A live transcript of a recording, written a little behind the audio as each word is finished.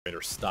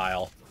greater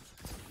style,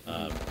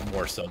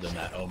 more so than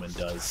that Omen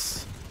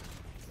does.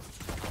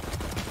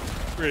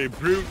 Pretty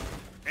brute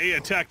A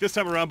attack this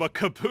time around, but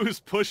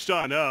Caboose pushed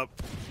on up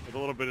with a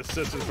little bit of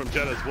assistance from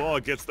Jet as well.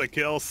 Gets the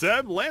kill.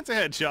 Seb lands a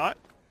headshot,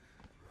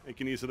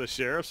 making use of the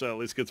sheriff, so at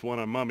least gets one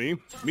on mummAy.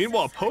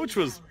 Meanwhile, Poach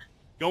was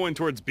going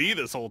towards B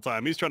this whole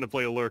time. He's trying to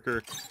play a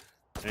lurker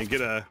and get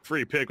a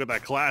free pick with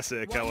that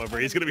classic. However,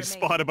 he's going to be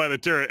spotted by the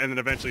turret and then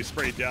eventually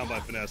sprayed down by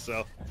Finesse.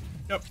 So,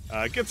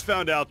 gets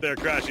found out there.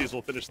 Crashies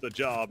will finish the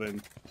job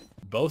and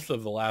both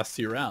of the last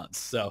 2 rounds.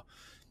 So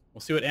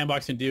we'll see what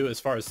ANDBOX can do as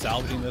far as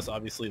salvaging this.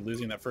 Obviously,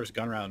 losing that first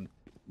gun round,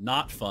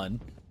 not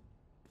fun.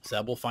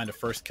 Seb will find a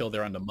first kill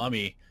there on the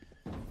mummAy.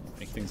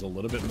 Make things a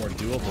little bit more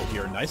doable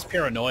here. Nice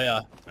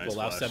paranoia to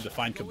allow Seb to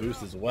find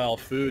Caboose as well.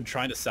 Food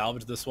trying to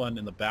salvage this one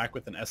in the back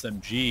with an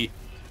SMG.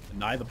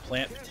 Deny the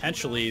plant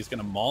potentially. He's going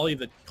to molly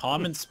the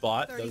common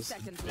spot. Does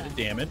a bit of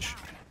damage.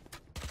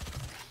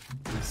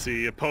 You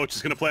see a Poach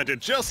is going to plant it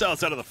just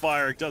outside of the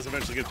fire. It does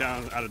eventually get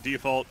down out of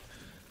default.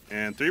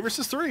 And 3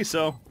 versus 3,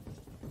 so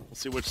we'll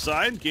see which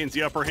side gains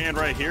the upper hand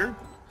right here.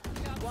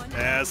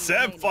 As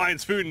Seb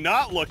finds Food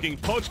not looking,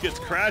 Poach gets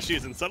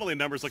crashies, and suddenly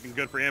numbers looking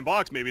good for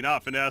ANDBOX. Maybe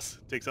not. Finesse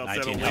takes out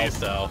 19 Seb health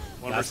though.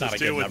 1 versus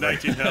 2 with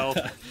 19 health.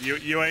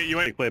 You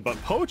ain't play, but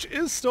Poach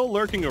is still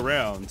lurking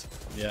around.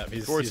 Yeah,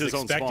 he's his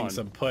own expecting spawn.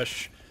 some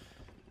push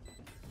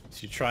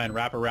to try and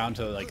wrap around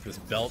to like this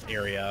belt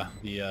area,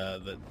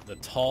 the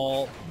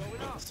tall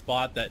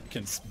spot that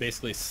can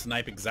basically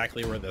snipe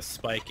exactly where the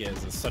spike is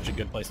such a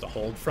good place to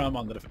hold from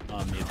on the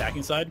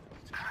attacking side.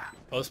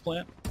 Post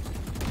plant.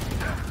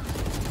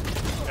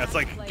 That's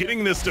like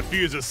getting this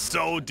defuse is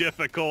so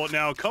difficult.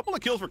 Now a couple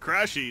of kills for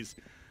Crashies.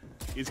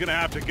 He's gonna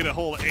have to get a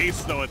whole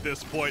ace though at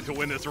this point to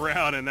win this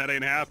round, and that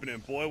ain't happening.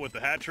 Boy, with the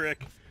hat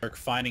trick.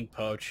 Finding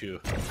Poach, who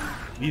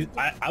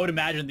I would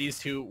imagine these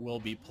two will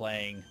be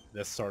playing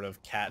this sort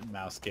of cat and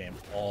mouse game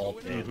all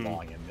day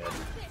long in mid.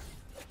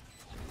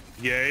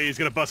 Yeah, he's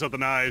gonna bust out the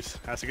knives.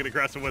 Has to get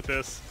aggressive with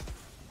this.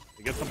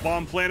 He gets the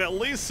bomb plant at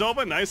least.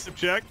 Sova, nice to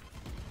check.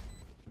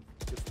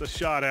 Gets the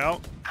shot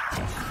out.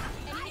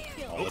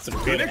 Oh, that's a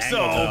good angle,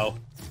 though.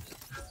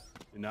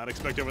 Did not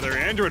expect over there.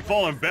 Android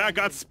falling back.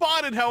 Got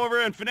spotted,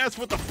 however, and Finesse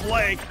with the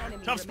flank.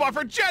 Tough spot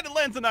for Jet. It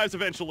lands the knives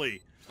eventually.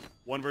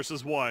 1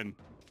 versus 1.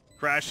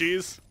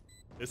 Crashies.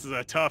 This is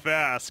a tough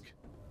ask.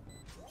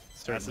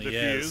 Certainly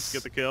defuse. is.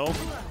 Get the kill.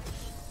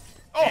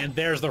 Oh. And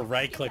there's the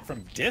right click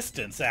from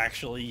distance,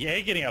 actually.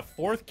 Yay, getting a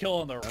 4th kill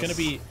on the... It's going to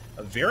be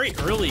a very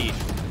early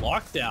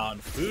lockdown.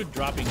 Food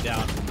dropping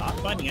down, not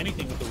finding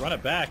anything with the run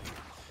it back.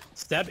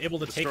 Seb able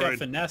to take out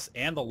Finesse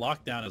and the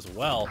lockdown as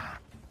well.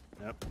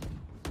 Yep.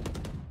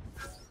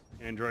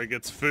 Android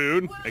gets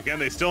Food. Again,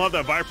 they still have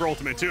that Viper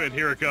ultimate too, and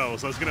here it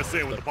goes. I was going to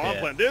say with the bomb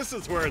plant, this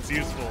is where it's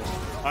useful.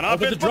 On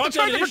offense, but the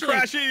trigger for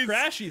Crashies.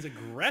 Crashies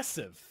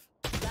aggressive.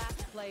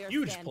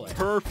 Huge play.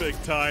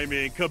 Perfect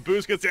timing.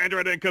 Caboose gets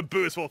Android, and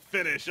Caboose will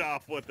finish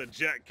off with the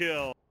Jet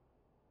kill.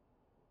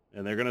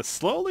 And they're going to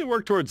slowly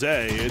work towards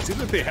A. It seems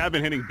like they have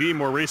been hitting B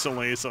more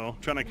recently, so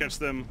trying to catch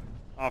them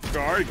off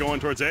guard, going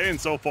towards A, and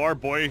so far,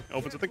 Boy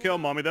opens with the kill.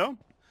 mummAy, though.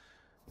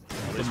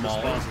 At least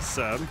responds to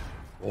Seb.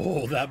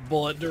 Oh, that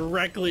bullet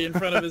directly in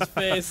front of his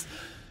face.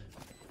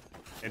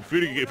 And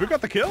Food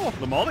got the kill.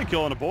 The molly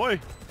kill on a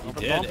Boy. He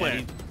did, and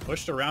he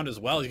pushed around as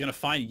well. He's going to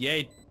find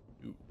Ye,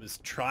 who was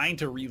trying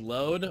to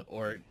reload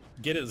or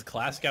get his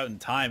classic out in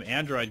time.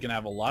 Android going to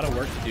have a lot of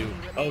work to do.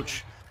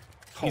 Poach.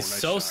 He's nice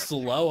so shot.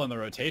 slow on the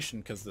rotation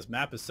because this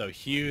map is so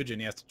huge, and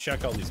he has to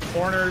check all these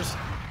corners.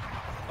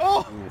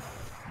 Oh! Oof.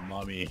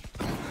 mummAy.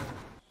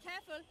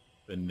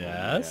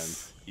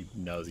 Finesse. He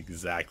knows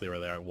exactly where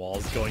their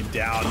wall's going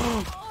down.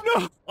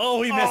 No!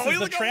 Oh, he misses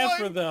the like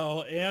transfer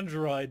though.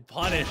 Android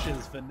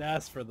punishes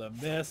Finesse for the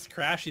miss.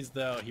 Crashies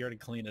though, here to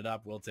clean it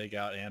up, will take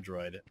out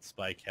Android.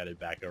 Spike headed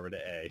back over to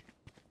A.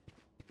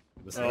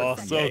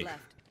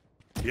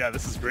 Yeah,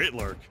 this is great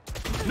lurk.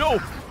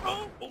 No!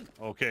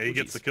 Okay, he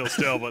gets the kill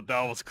still, but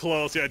that was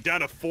close. Yeah,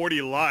 down to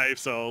 40 life,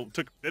 so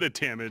took a bit of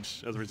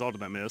damage as a result of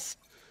that miss.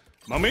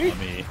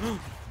 mummAy?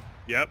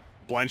 Yep,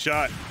 blind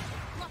shot.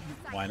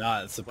 Why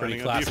not? It's a pretty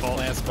Planning classic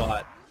plant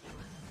spot.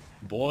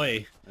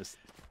 Boy,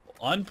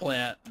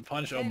 unplant and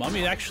punish. Oh,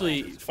 mummAy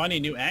actually finding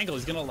a new angle.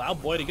 He's going to allow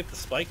Boy to get the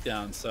spike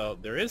down, so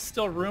there is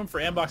still room for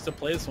ANDBOX to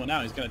play this one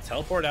out. He's going to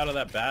teleport out of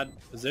that bad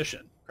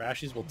position.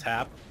 Crashies will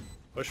tap,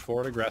 push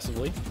forward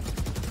aggressively.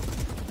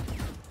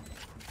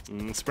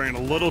 Spraying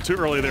a little too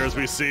early there as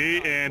we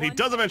see, and he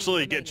does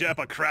eventually get Jet,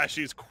 but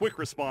Crashies quick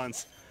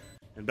response.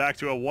 And back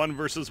to a 1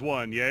 versus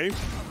 1. Yay.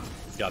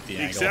 He's got the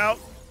Peeks angle. out.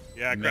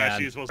 Yeah,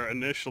 Crashies was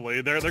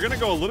initially. They're going to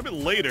go a little bit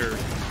later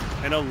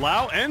and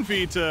allow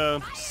Envy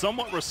to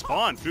somewhat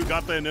respond. Food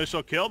got the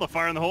initial kill, the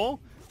fire in the hole.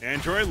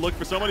 Android look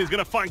for someone. He's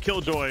going to find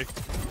Killjoy.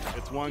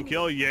 It's 1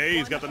 kill. Yay,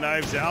 he's got the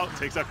knives out.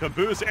 Takes out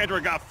Caboose.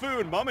 Android got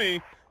Food.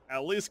 mummAy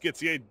at least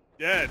gets Ye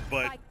dead,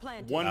 but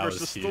 1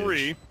 versus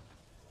 3.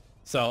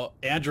 So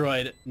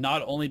Android,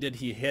 not only did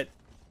he hit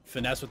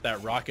Finesse with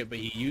that rocket, but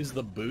he used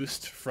the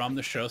boost from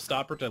the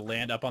showstopper to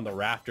land up on the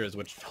rafters,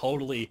 which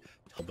totally,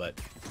 but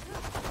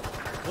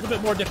A little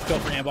bit more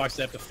difficult for ANDBOX.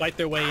 They have to fight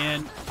their way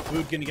in.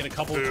 Food gonna get a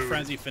couple of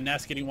frenzy.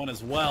 Finesse getting one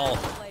as well.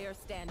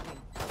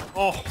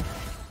 Oh,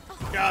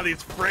 God,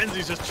 these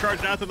frenzies just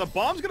charging out there. The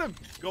bomb's gonna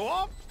go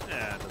off.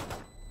 Yeah,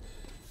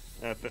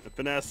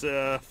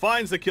 Finesse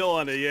finds the kill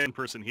on the in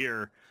person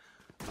here,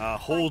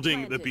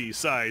 holding the B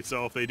site.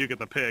 So if they do get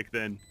the pick,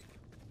 then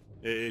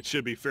it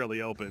should be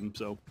fairly open.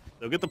 So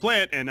they'll get the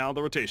plant, and now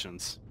the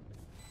rotations.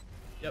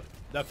 Yep,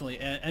 definitely.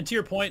 And to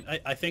your point,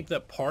 I think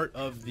that part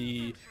of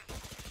the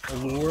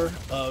allure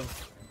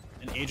of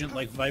an agent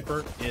like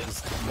Viper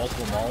is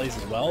multiple mollies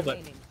as well, but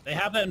they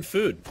have that in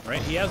food,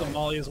 right? He has a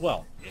molly as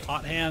well.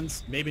 Hot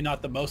hands, maybe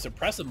not the most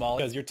impressive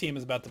molly, because your team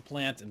is about to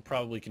plant and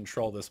probably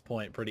control this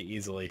point pretty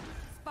easily.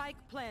 Spike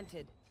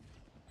planted.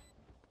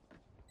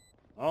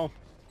 Oh,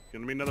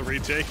 gonna be another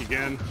retake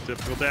again.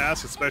 Difficult to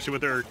ask, especially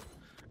with their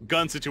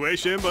gun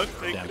situation, but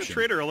they could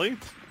trade early.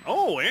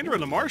 Oh, Andrew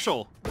and the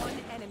Marshall. One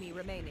enemy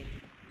remaining.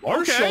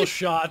 Marshall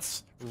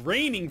shots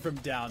raining from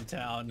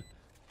downtown.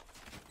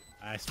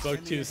 I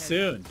spoke too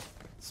soon.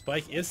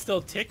 Spike is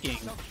still ticking.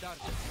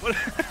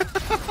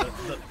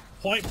 the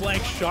point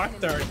blank shock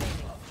dart.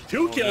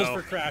 Two kills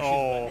for crashies.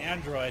 But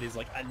Android, he's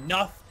like,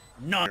 enough,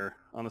 none.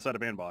 On the side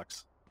of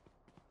ANDBOX.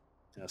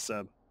 Yeah,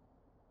 Seb.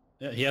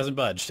 Yeah, he hasn't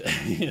budged.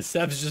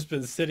 Seb's just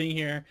been sitting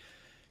here.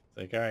 It's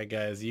like, all right,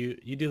 guys, you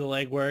do the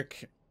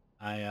legwork.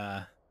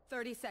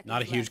 30 seconds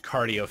not a huge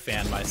cardio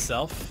fan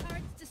myself.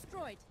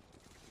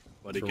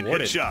 But he can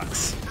hit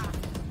shots.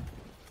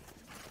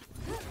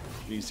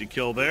 Easy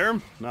kill there.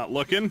 Not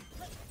looking.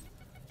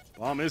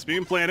 Bomb is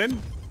being planted.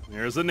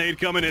 There's a nade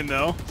coming in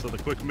though, so the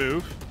quick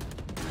move.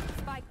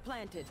 Spike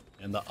planted.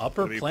 And the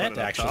upper plant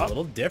actually a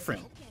little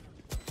different.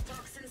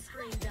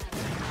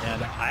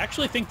 And I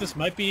actually think this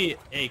might be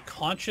a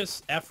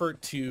conscious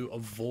effort to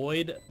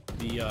avoid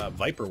the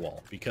Viper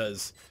wall,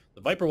 because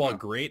the Viper wall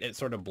great at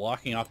sort of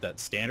blocking off that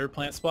standard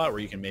plant spot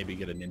where you can maybe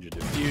get a ninja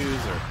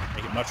defuse or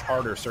make it much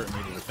harder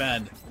certainly to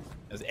defend.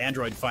 As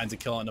Android finds a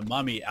kill on the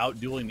mummAy,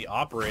 out-dueling the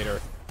operator.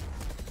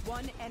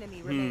 One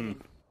enemy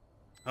remaining.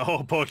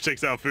 Oh, POACH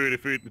takes out food.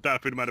 If food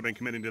thought food might have been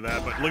committing to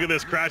that, but look at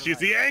this crash. Use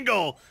the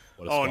angle.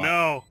 Oh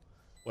no!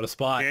 What a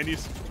spot!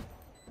 Candies.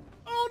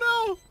 Oh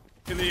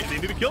no! And they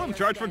need to kill him.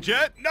 Charge for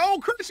Jet. No,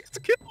 Crash gets a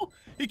kill.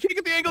 He can't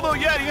get the angle though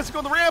yet. He has to go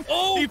on the ramp.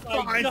 Oh, he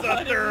finds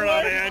a third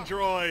on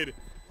Android.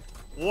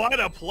 What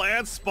a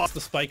plant spot!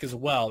 The spike as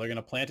well. They're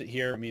gonna plant it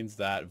here. It means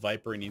that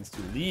Viper needs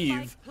to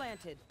leave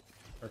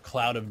or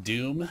Cloud of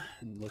Doom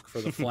and look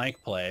for the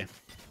flank play.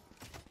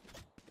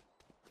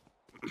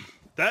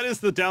 That is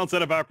the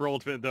downside of Viper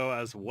Ultimate though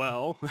as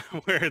well,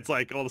 where it's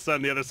like all of a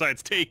sudden the other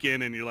side's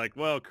taken and you're like,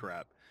 well,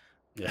 crap.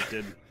 Yeah,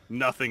 did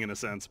nothing in a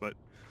sense, but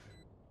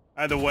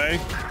either way,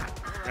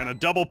 and a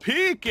double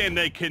peek, and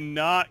they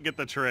cannot get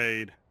the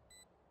trade.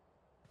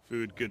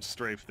 Food, good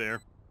strafe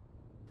there.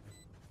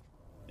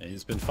 Yeah,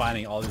 he's been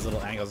finding all these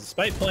little angles,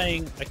 despite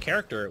playing a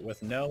character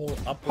with no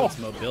upwards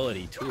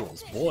mobility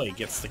tools. Boy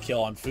gets the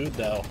kill on food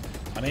though.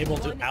 Unable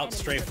to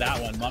outstrafe that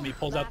one. mummAy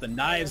pulls out the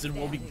knives and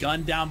will be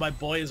gunned down by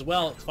Boy as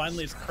well.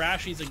 Finally, it's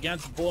crashies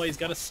against Boy. He's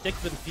got to stick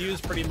the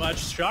defuse pretty much.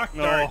 Shock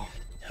dart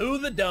to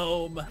the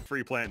dome.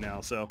 Free plant now,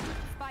 so.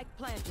 Spike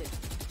planted.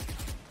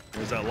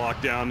 There's that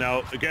lockdown.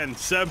 Now, again,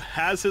 Seb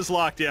has his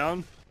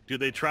lockdown. Do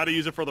they try to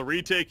use it for the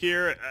retake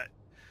here?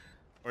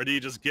 Or do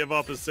you just give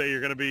up and say you're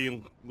going to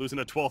be losing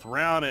a 12th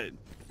round? It's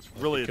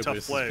really a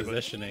tough play.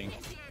 Positioning.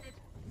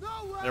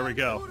 There we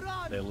go.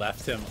 They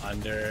left him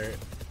under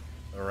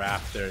the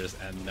rafters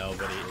and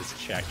nobody is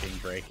checking,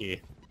 Breaky.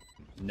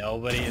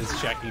 Nobody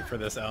is checking for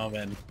this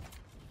omen.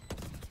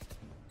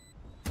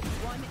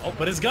 Oh,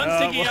 but his gun's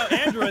sticking out.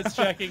 Android's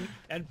checking,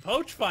 and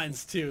POACH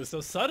finds two. So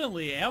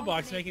suddenly,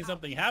 ANDBOX making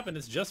something happen.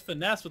 It's just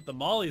Finesse with the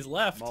mollies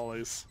left.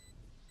 Mollies.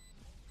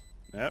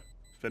 Yep.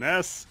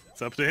 Finesse.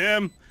 It's up to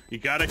him. He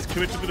got to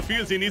commit to the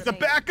defuse. He needs the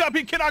backup.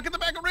 He cannot get the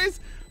backup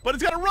race, but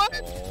he's got to run.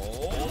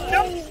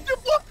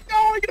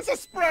 No, he gets a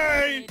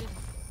spray.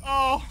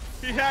 Oh,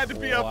 he had to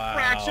be a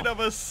fraction of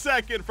a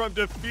second from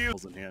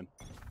defuse in hand.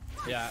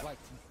 Yeah,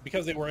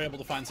 because they were able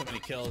to find so many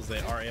kills, they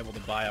are able to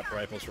buy up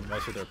rifles from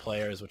most of their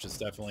players, which is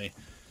definitely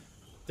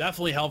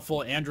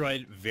helpful.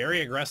 Android,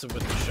 very aggressive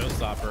with the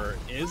showstopper,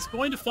 is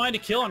going to find a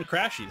kill on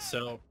crashies.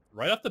 So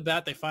right off the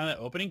bat, they find that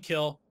opening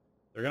kill.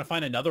 They're going to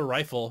find another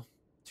rifle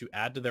to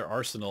add to their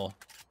arsenal.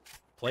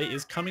 Play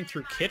is coming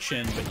through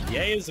kitchen, but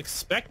Ye is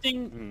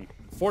expecting,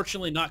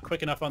 fortunately not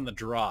quick enough on the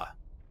draw.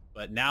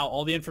 But now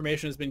all the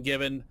information has been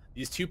given.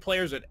 These two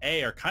players at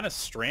A are kind of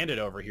stranded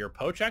over here.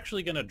 POACH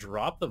actually going to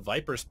drop the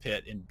Viper's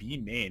Pit in B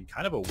main.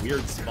 Kind of a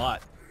weird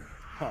spot.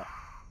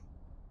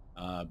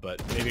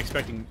 But maybe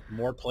expecting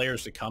more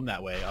players to come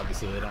that way.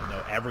 Obviously, they don't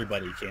know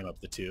everybody came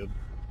up the tube.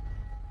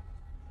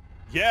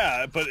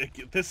 Yeah, but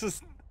this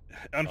is...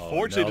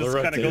 Unfortunately, this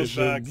kind of goes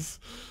back.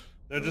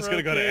 They're just going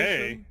to go to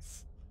A.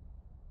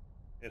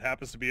 It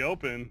happens to be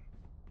open.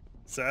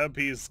 Seb,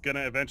 he's going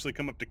to eventually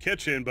come up to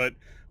kitchen, but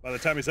by the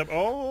time he's up...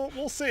 Oh,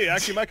 we'll see.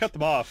 Actually, might cut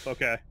them off.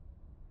 Okay.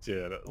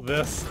 Dude,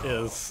 this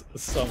is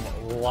some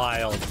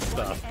wild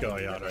stuff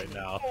going on right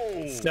now.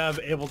 Seb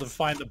able to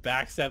find the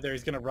backstab there.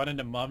 He's going to run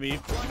into mummAy,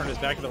 turn his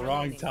back at the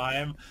wrong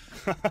time.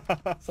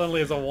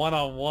 Suddenly it's a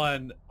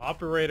one-on-one.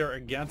 Operator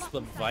against the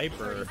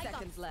Viper. 30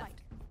 seconds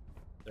left.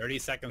 30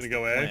 seconds to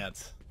go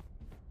plant.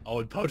 Oh,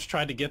 and Poach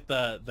tried to get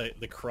the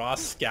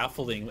cross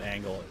scaffolding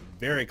angle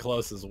very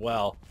close as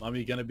well.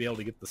 mummAy going to be able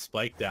to get the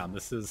spike down.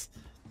 This is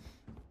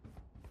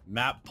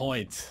map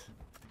point.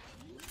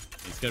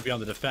 He's going to be on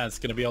the defense,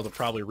 going to be able to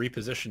probably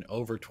reposition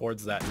over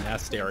towards that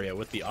nest area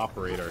with the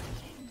operator.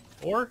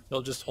 Or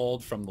he'll just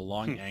hold from the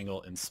long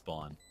angle and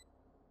spawn.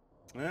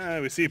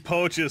 We see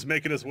Poach is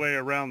making his way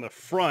around the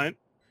front.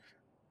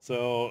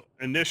 So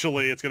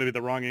initially it's going to be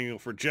the wrong angle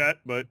for Jet,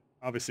 but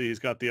obviously he's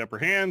got the upper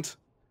hand.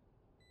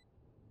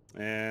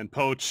 And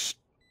Poach,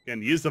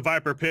 again, used the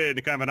Viper pit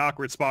in kind of an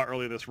awkward spot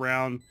early this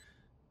round.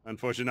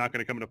 Unfortunately not going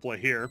to come into play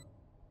here.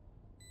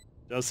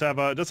 Does have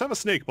a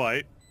snake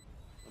bite.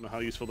 Don't know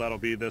how useful that'll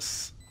be in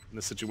this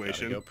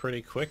situation. Gotta go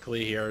pretty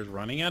quickly here.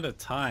 Running out of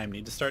time.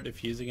 Need to start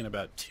defusing in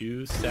about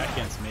 2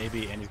 seconds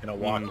maybe, and he's gonna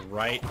walk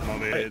right.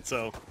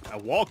 So a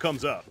wall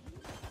comes up.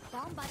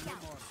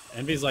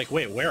 Envy's like,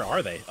 wait, where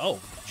are they? Oh,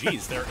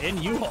 geez, they're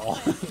in U-Haul.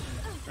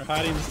 They're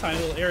hiding in this tiny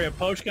little area.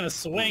 Poach gonna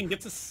swing,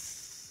 gets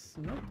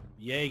a nope.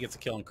 Yay, gets a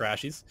kill on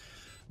crashies.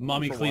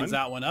 mummAy cleans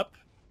that one up,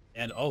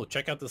 and oh,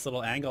 check out this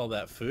little angle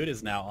that Food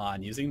is now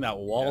on, using that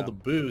wall to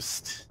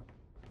boost.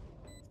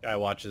 Guy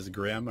watches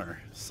Grim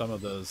or some of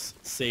those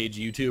Sage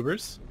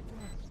YouTubers.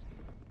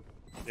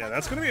 Yeah,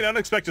 that's going to be an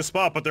unexpected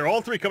spot, but they're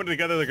all three coming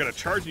together. They're going to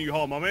charge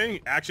U-Haul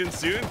mummAy. Action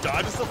soon.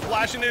 Dodges the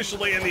flash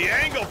initially, and the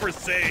angle for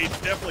Sage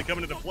definitely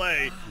coming into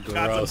play.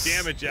 Got some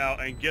damage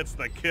out and gets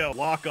the kill.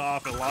 Lock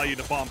off and allow you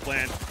to bomb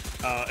plant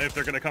if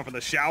they're going to come from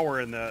the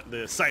shower in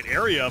the site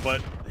area,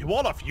 but they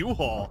walled off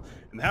U-Haul,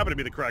 and that happened to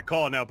be the correct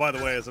call. Now, by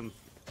the way, as I'm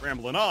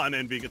rambling on,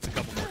 Envy gets a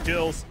couple more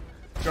kills.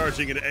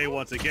 Charging into A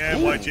once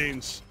again. White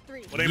James.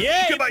 What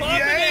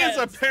Yay is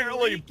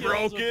apparently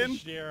broken.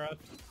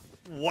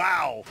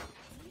 Wow.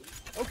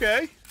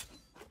 Okay.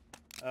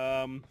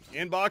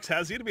 ANDBOX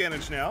has the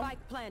advantage now.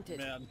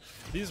 Man,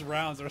 these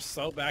rounds are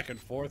so back and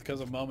forth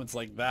because of moments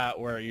like that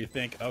where you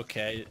think,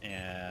 okay,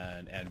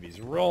 and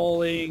Envy's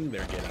rolling,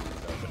 they're getting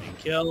opening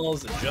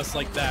kills, and just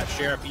like that,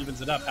 Sheriff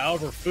evens it up.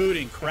 However, Food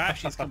and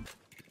crashies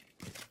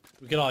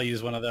we could all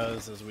use one of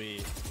those as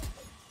we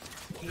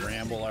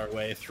ramble our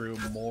way through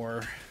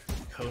more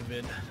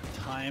COVID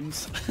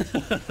times.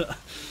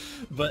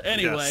 But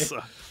anyway,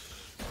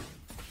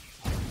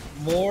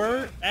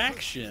 more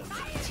action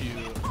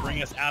to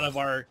bring us out of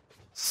our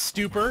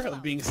stupor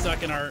of being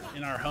stuck in our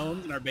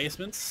homes, in our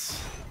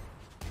basements.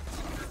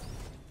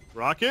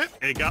 Rocket,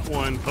 they got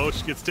one.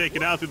 Poach gets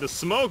taken out through the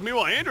smoke.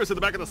 Meanwhile, Andrew's at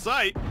the back of the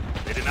site.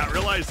 They did not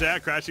realize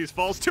that. crashies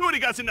falls to it. He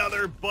got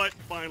another, but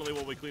finally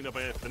will be cleaned up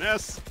by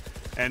Finesse.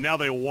 And now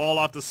they wall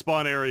off the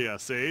spawn area.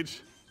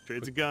 Sage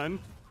trades a gun.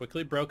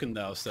 Quickly broken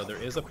though, so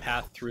there is a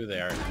path through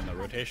there, and the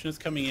rotation is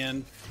coming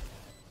in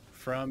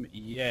from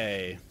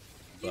Yay,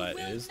 but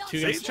it is 2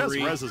 against 3.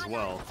 Sage has res as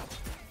well.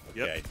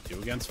 Okay, 2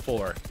 against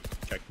 4.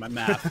 Check my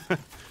math.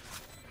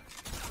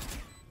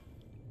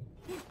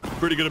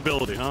 Pretty good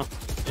ability, huh?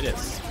 It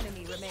is.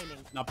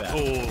 Not bad.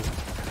 Oh,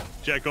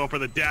 Jet going for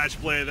the dash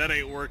play. That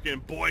ain't working.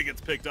 Boy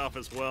gets picked off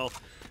as well.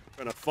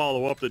 Trying to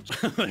follow up the...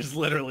 There's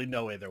literally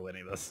no way they're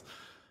winning this.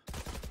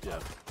 Yeah.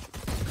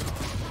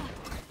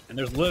 And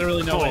there's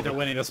literally no way they're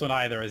winning this one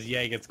either, as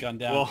Yay gets gunned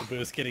down,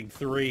 Caboose getting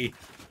 3,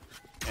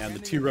 and the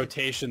 2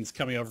 rotations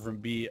coming over from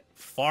B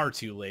far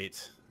too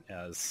late,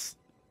 as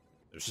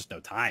there's just no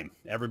time.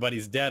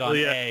 Everybody's dead on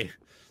A.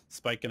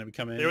 Spike gonna be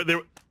coming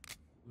in.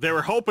 They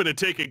were hoping to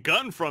take a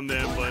gun from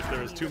them, but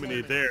there was too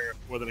many there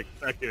more than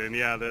expected. And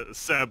yeah, the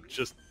Seb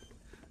just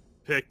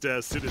picked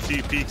as soon as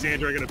he peeks.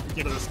 Andrew gonna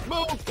get into the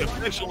smoke.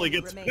 Eventually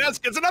gets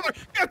another,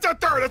 gets a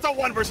third. It's a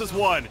 1 versus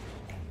 1.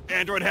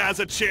 Android has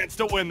a chance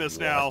to win this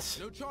now.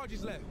 No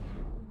charges left.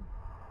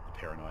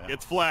 Paranoia.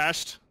 Gets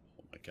flashed.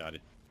 Oh my god.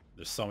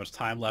 There's so much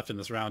time left in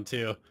this round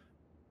too.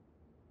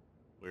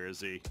 Where is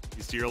he?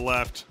 He's to your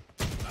left.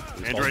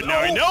 Android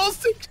now he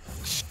knows,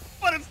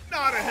 but it's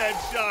not a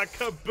headshot.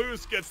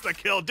 Caboose gets the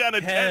kill. Down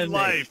to 10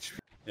 life.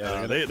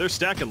 Yeah, they're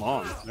stacking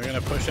long. They're gonna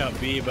push out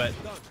B, but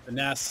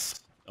Finesse.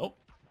 Oh,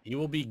 he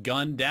will be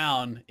gunned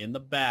down in the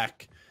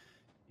back.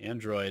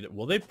 Android.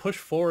 Will they push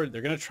forward?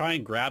 They're gonna try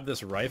and grab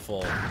this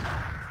rifle.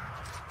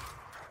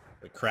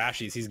 But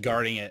crashies, he's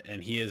guarding it,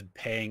 and he is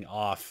paying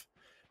off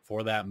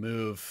for that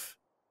move.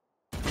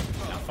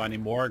 Now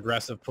finding more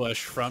aggressive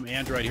push from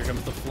Android. Here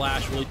comes the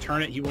flash. Will he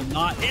turn it? He will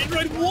not.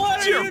 Android,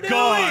 what are you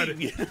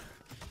doing?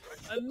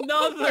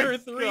 Another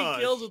 3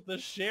 kills with the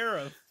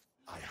Sheriff.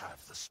 I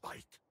have the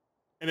spike.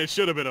 And it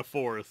should have been a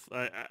 4th.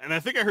 And I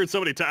think I heard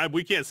somebody type.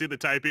 We can't see the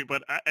typing,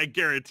 but I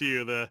guarantee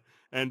you the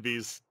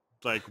Envy's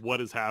like,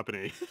 what is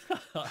happening?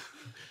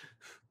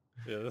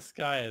 Yeah, this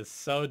guy is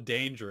so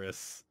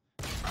dangerous.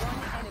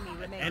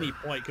 At any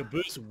point,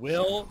 Caboose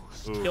will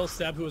kill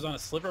Seb, who was on a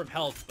sliver of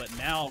health, but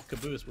now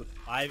Caboose with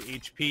 5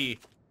 HP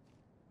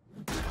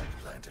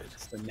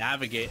has to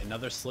navigate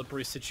another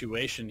slippery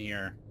situation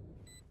here.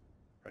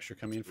 Pressure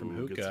coming in from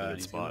Ooh, gets a Hookah. good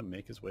He's spot. gonna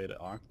make his way to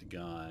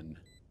Octagon.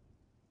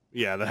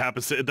 Yeah, that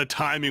happens. The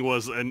timing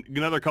was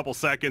another couple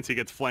seconds. He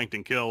gets flanked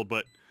and killed,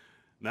 but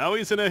now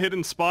he's in a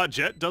hidden spot.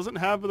 Jet doesn't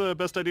have the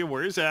best idea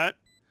where he's at.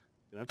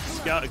 Gonna have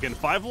to scout again.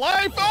 5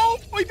 life.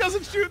 Oh, he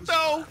doesn't shoot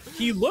though.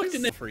 He looked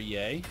in it for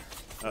Yay.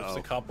 Whiffs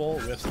a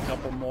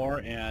couple more,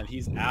 and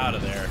he's out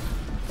of there.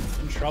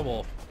 In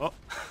trouble. Oh,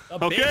 A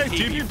big okay.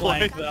 TP TP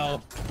flank flank.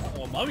 though.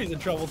 Oh, Mummy's in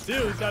trouble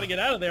too. He's got to get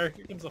out of there.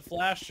 Here comes a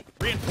flash.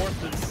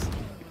 Reinforcements.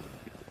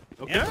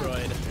 Okay.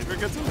 Android. Android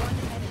gets him.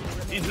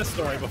 Seen this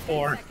story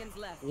before. Seconds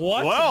left.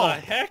 What Wow. the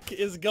heck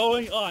is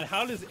going on?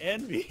 How does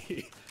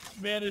Envy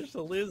manage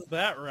to lose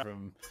that round?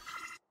 From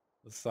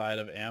the side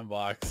of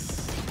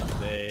ANDBOX,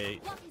 they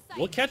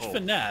will catch Oh.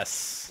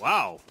 Finesse.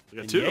 Wow. We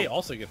got And 2. Ye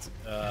also gets,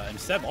 and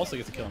Seb also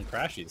gets a kill in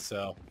crashies.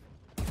 So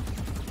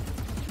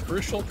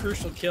crucial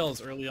kills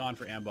early on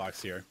for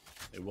ANDBOX here.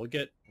 They will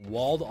get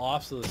walled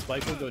off, so the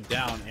spike will go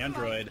down.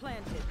 Android.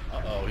 Planted.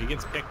 Uh-oh, he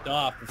gets picked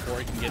off before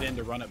he can get in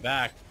to run it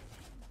back.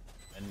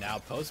 And now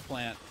post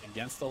plant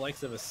against the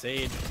likes of a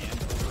Sage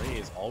and a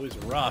Raze. Always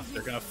rough.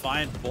 They're gonna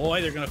find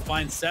Boy. They're gonna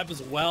find Seb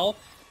as well.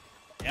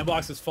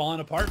 ANDBOX is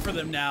falling apart for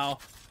them now.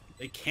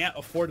 They can't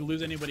afford to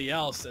lose anybody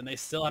else, and they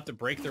still have to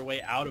break their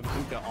way out of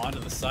Hookah onto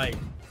the site.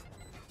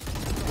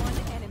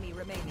 One enemy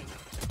remaining.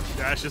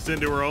 Dashes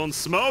into her own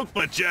smoke,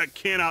 but Jet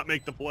cannot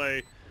make the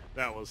play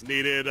that was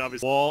needed.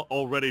 Obviously, wall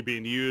already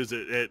being used.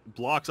 It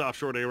blocks off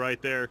short A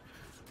right there.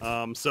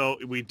 So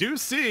we do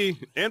see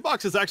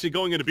ANDBOX is actually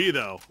going into B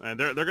though, and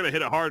they're going to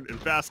hit it hard and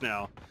fast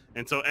now.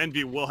 And so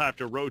Envy will have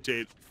to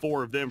rotate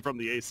 4 of them from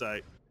the A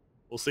site.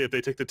 We'll see if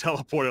they take the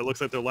teleport. It looks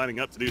like they're lining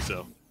up to do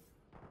so.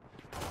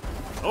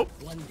 Oh,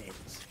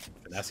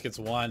 Finesse gets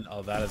 1.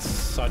 Oh, that is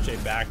such a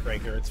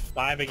backbreaker. It's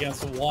 5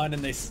 against 1,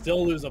 and they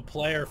still lose a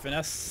player.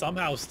 Finesse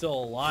somehow still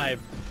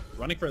alive,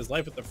 running for his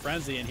life with the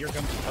frenzy, and here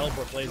comes the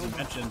teleport play, as you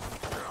mentioned.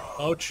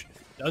 Poach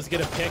does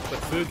get a pick, but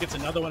Food gets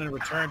another one in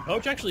return.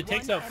 Poach actually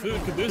takes out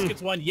Food. Caboose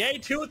gets 1. Yay,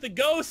 2 with the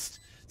Ghost.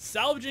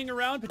 Salvaging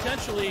around,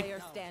 potentially.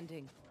 Player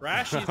standing.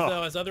 Crashies,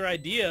 though, has other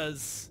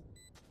ideas.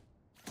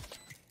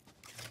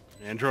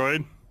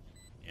 Android.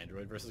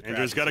 Android versus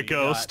Android's Crashies. got a Who you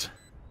Ghost.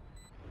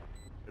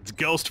 It's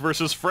Ghost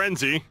versus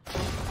Frenzy.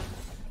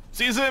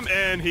 Sees him,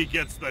 and he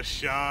gets the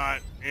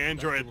shot.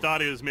 Android thought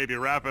he was maybe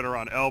wrapping her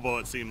on elbow,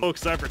 it seemed. Oh,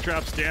 Cypher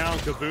traps down.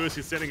 Caboose,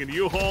 he's sending in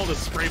U-Haul to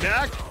spray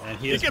back. And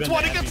He has gets been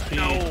 1, the he gets... MVP.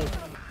 No!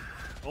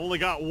 Only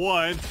got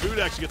 1. Food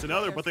actually gets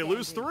another, but they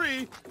lose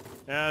 3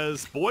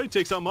 as Boy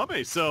takes out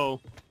mummAy.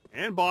 So,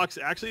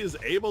 ANDBOX actually is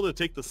able to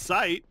take the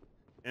site,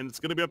 and it's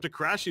going to be up to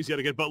crashies yet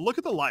again. But look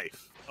at the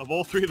life of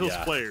all 3 of those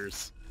Yeah.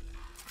 players.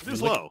 It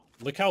is Look- low.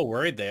 Look how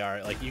worried they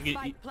are. Like the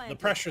planted.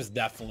 pressure's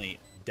definitely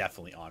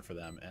on for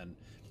them. And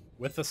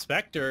with the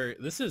Spectre,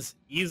 this is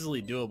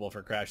easily doable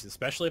for Crashies,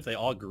 especially if they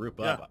all group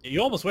up.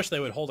 You almost wish they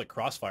would hold a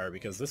crossfire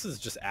because this is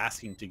just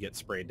asking to get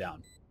sprayed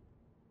down.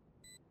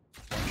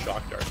 One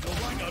shock dart. Oh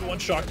my god, one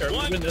shock dart.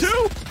 1, Win 2!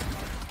 this.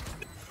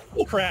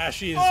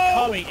 Crashies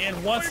Oh, coming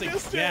in once I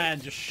missed again,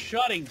 just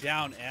shutting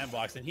down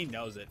ANDBOX, and he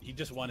knows it. He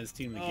just won his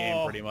team the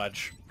game pretty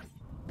much.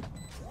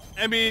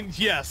 I mean,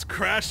 yes,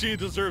 Crashy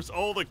deserves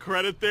all the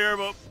credit there,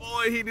 but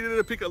boy, he needed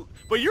to pick a...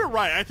 But you're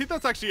right, I think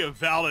that's actually a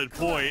valid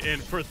point,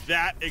 and for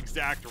that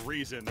exact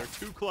reason. They're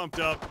too clumped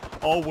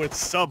up, all with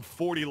sub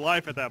 40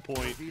 life at that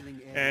point,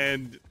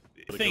 and...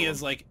 The thing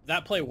is, like,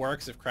 that play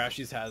works if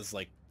Crashies has,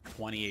 like,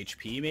 20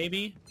 HP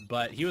maybe,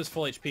 but he was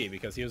full HP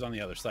because he was on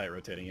the other side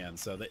rotating in,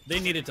 so they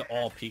needed to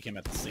all peek him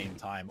at the same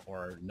time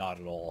or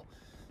not at all.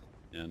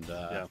 And,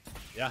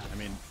 yeah, I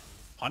mean,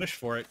 punished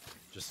for it.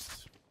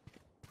 Just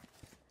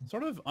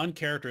sort of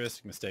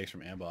uncharacteristic mistakes from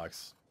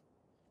ANDBOX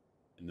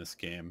in this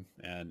game.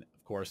 And,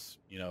 of course,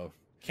 you know,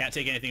 can't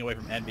take anything away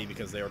from Envy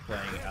because they were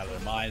playing out of their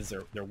minds.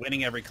 They're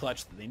winning every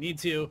clutch that they need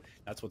to.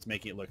 That's what's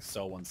making it look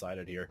so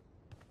one-sided here.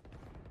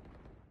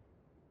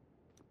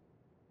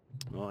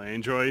 Well,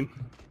 Android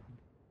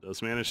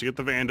does manage to get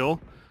the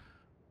Vandal.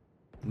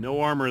 No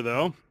armor,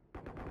 though.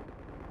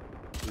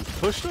 He's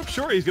pushed up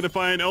short. He's going to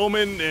find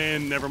Omen,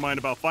 and never mind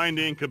about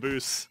finding.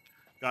 Caboose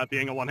got the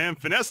angle on him.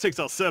 Finesse takes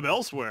out Seb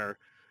elsewhere.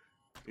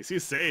 You see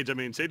Sage. I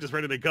mean, Sage is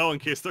ready to go in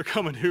case they're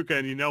coming hookah,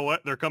 and you know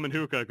what? They're coming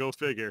hookah. Go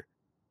figure.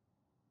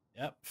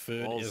 Yep,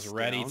 Food Balls is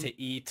ready down.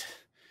 to eat.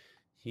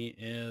 He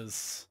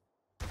is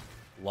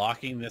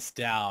locking this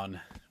down.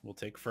 We'll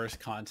take first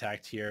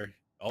contact here.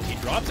 Oh, he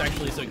drops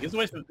actually, so he gives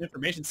away some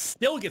information.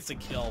 Still gets a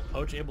kill.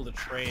 Poach able to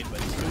trade,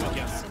 but he's 2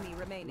 against Enemy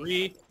remaining.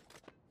 3.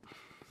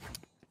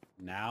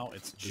 Now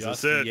it's This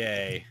just is it.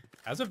 Yay.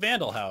 Has a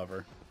Vandal,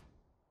 however.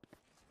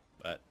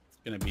 But it's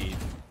going to be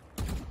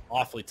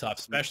awfully tough,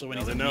 especially when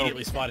Now he's they know.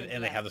 immediately spotted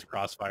and they have this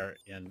crossfire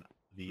in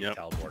the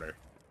teleporter.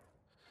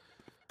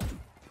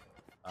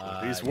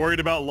 He's worried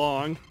about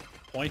long.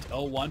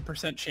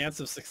 0.01%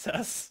 chance of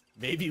success,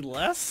 maybe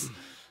less.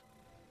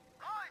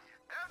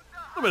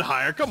 A little bit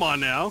higher. Come on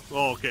now.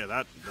 Oh, okay,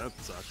 that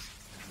sucks.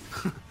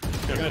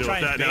 They're gonna deal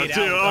try with and that now, bait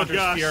too. out Oh, Thunder's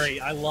gosh.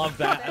 Fury. I love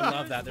that. I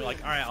love that. They're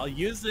like, all right, I'll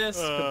use this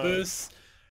Caboose